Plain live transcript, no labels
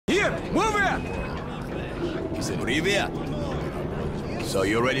here! Move it! Привет! So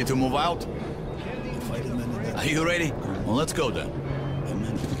you ready to move out? Are you ready? Well, let's go then.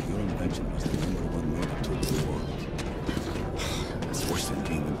 Your invention was the #1 murder tool in the world. It's worse than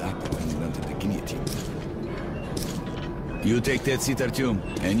being indicted when you invented the guillotine. You take that seat, Artyom,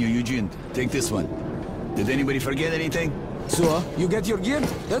 and you, Eugene, take this one. Did anybody forget anything? So, you get your gear?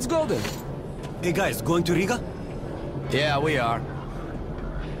 Let's go then. Hey guys, going to Riga? Yeah, we are.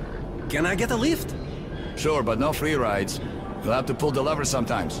 Can I get a lift? Sure, but no free rides. You'll have to pull the lever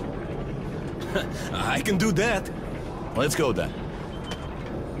sometimes. I can do that. Let's go then.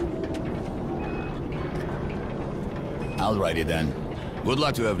 Alrighty then. Good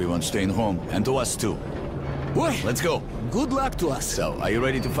luck to everyone staying home, and to us too. Boy, Let's go. good luck to us. So, are you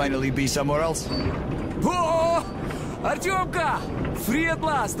ready to finally be somewhere else? Oh! Artyomka! Free at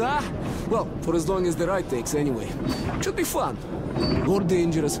last, huh? Well, for as long as the ride takes anyway. Should be fun. Or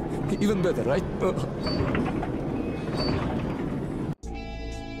dangerous. Even better, right?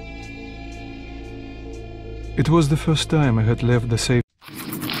 It was the first time I had left the safe.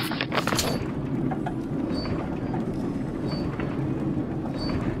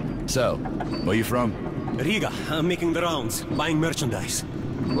 So, where you from? Riga, I'm making the rounds, buying merchandise.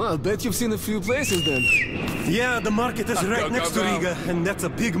 Well, bet you've seen a few places then. Yeah, the market is right go, next go, to go. Riga, and that's a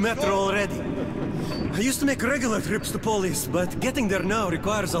big metro already. I used to make regular trips to Polis, but getting there now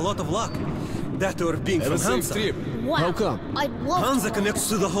requires a lot of luck. That or being Have a from safe Hansa. trip. Wow. How come? I'd love Hansa to. connects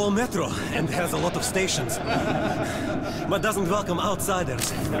to the whole metro and has a lot of stations, but doesn't welcome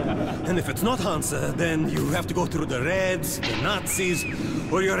outsiders. And if it's not Hansa, then you have to go through the Reds, the Nazis,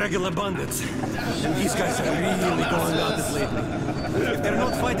 or your regular bandits. And these guys are really going at it lately. If they're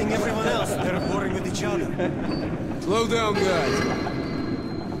not fighting everyone else, they're warring with each other. Slow down, guys.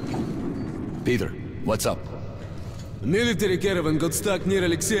 Peter, what's up? A military caravan got stuck near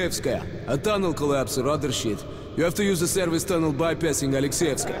Alexeyevskaya. A tunnel collapsed or other shit. You have to use the service tunnel bypassing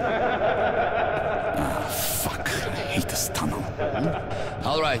Alexeyevskaya. Fuck, I hate this tunnel.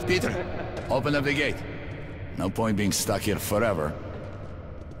 Alright, Peter, open up the gate. No point being stuck here forever.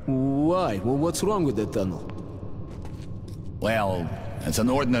 Why? Well, what's wrong with that tunnel? Well, it's an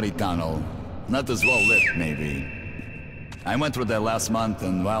ordinary tunnel. Not as well lit, maybe. I went through that last month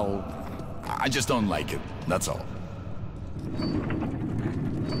and, well, I just don't like it, that's all.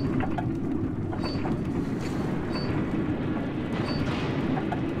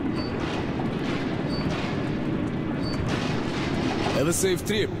 Have a safe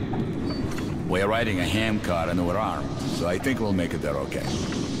trip. We're riding a ham car and we're armed, so I think we'll make it there okay.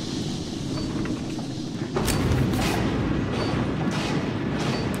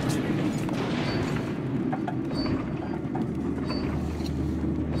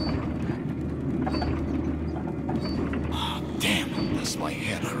 Damn, does my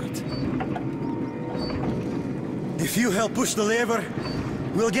head hurt. If you help push the lever,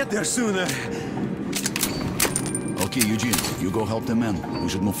 we'll get there sooner. Okay, Eugene, you go help the men. We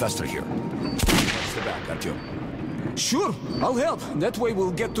should move faster here. Watch the back, Artyom. Sure, I'll help. That way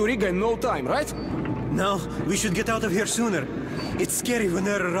we'll get to Riga in no time, right? Now, we should get out of here sooner. It's scary when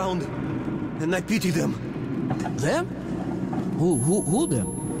they're around, and I pity them. Them? Who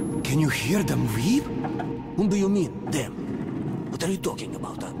them? Can you hear them weep? Whom do you mean, them? What are you talking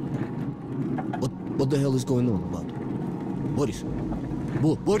about, huh? What the hell is going on about? Boris?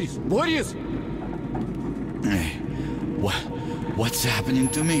 Boris! Hey, what's happening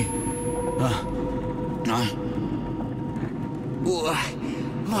to me?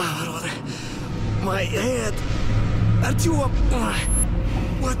 My head! Artyom!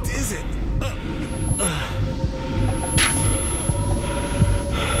 What is it?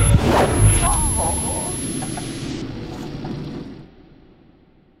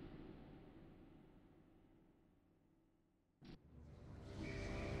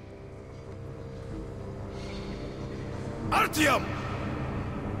 Artyom!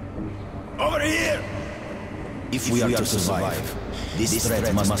 Over here! If we are to survive, this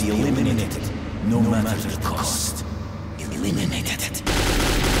threat must be eliminated, no matter the cost. Eliminated.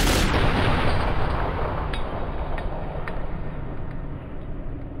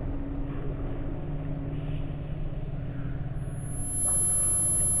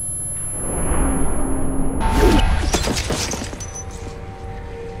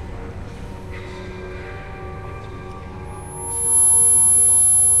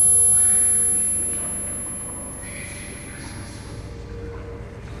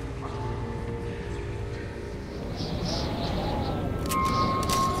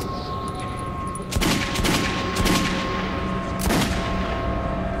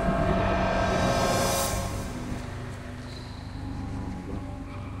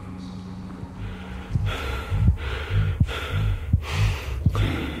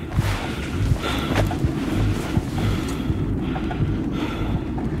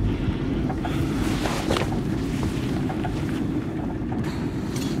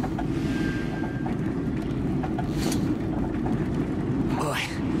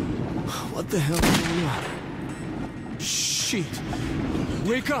 the hell is going on? Shit!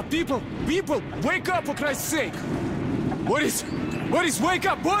 Wake up, people! People! Wake up, for Christ's sake! Boris! Boris, wake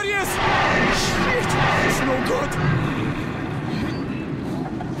up! Boris! Shit! It's no good!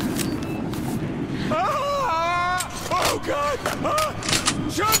 Ah! Oh, God! Ah!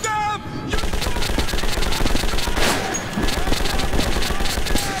 Shoot them!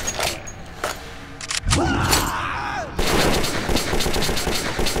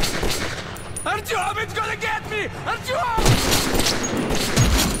 Artyom, it's gonna get me! Artyom!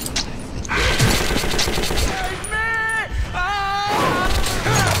 Save me!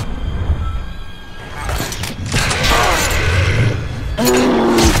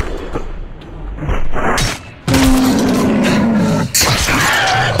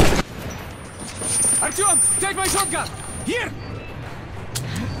 Artyom, take my shotgun! Here!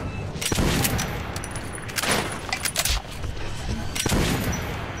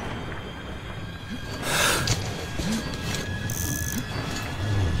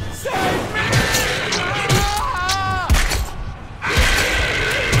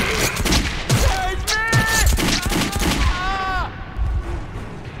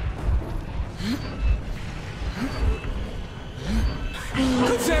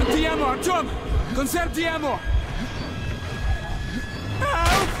 Artyom! Conserve the ammo!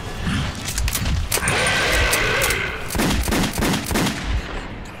 Help!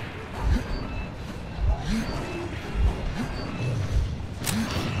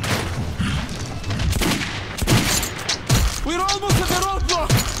 We're almost at the roadblock!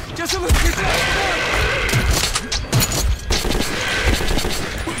 Just a little bit left!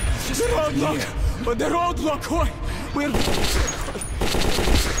 The roadblock! But the roadblock! We're...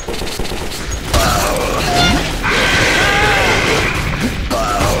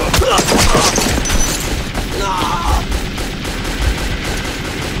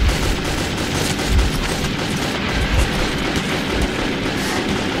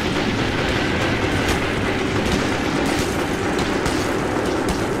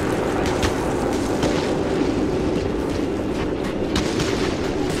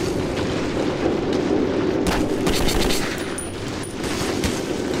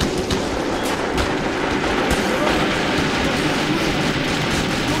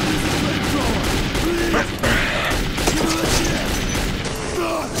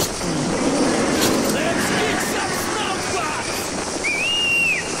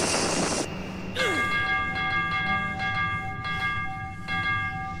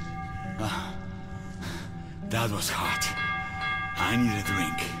 That was hot. I need a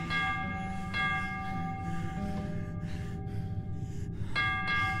drink.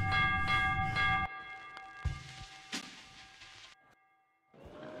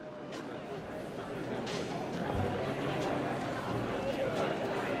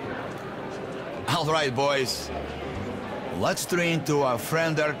 All right, boys. Let's train to our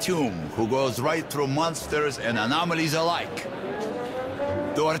friend Artyom, who goes right through monsters and anomalies alike.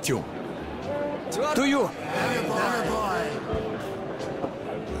 To Artyom. To you!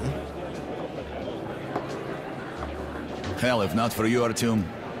 Hell, if not for you, Artyom,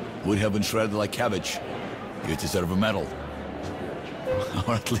 we'd have been shredded like cabbage. You deserve a medal.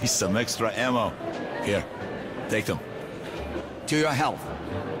 Or at least some extra ammo. Here, take them. To your health.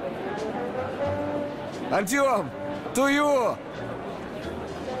 Artyom! To you!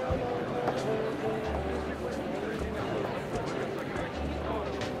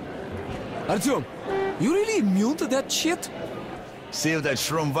 Artyom, you really immune to that shit? See if that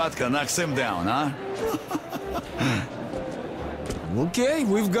shroom vodka knocks him down, huh? Okay,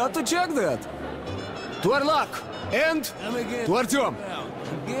 we've got to check that. To our luck, and to Artyom.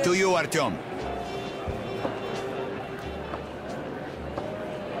 To you, Artyom.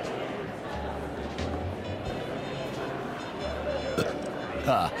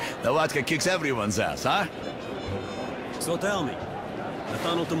 The vodka kicks everyone's ass, huh? So tell me, the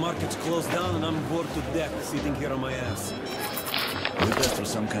tunnel to market's closed down and I'm bored to death sitting here on my ass. We passed through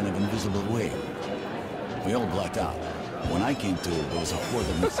some kind of invisible way. We all blacked out. When I came to, there was a horde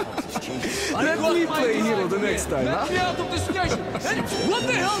of missiles chasing. Let me play hero the next time, huh? Let me out of the station! What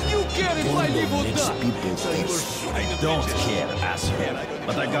the hell do you care if I live or die? People face. I don't care, asshole.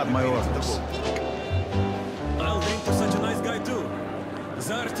 But I got my orders. I'll drink to such a nice guy too.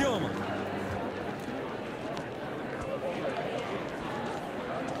 За Артема.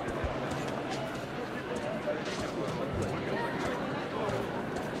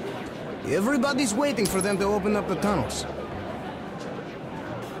 Everybody's waiting for them to open up the tunnels.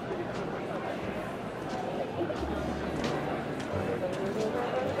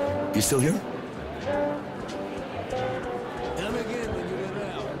 You still here? Come again when you get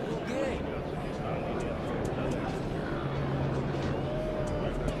out, okay?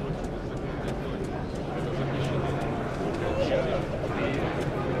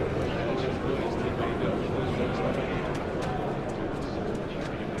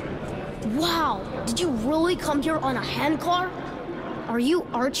 Did you really come here on a handcar? Are you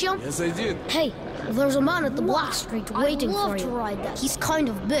Artyom? Yes, I did. Hey, there's a man at the Black Street waiting for you. I'd love to ride that. He's kind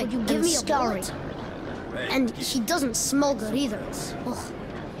of big. You give me a bullet? And he doesn't smell good either. Ugh.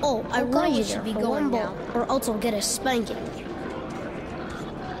 Oh, I really should be going now, or else I'll get a spanking.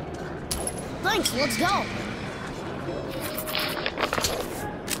 Thanks, let's go.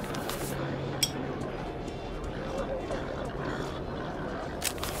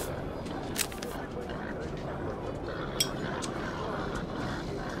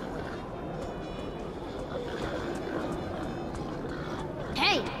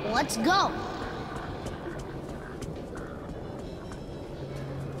 Hey, let's go.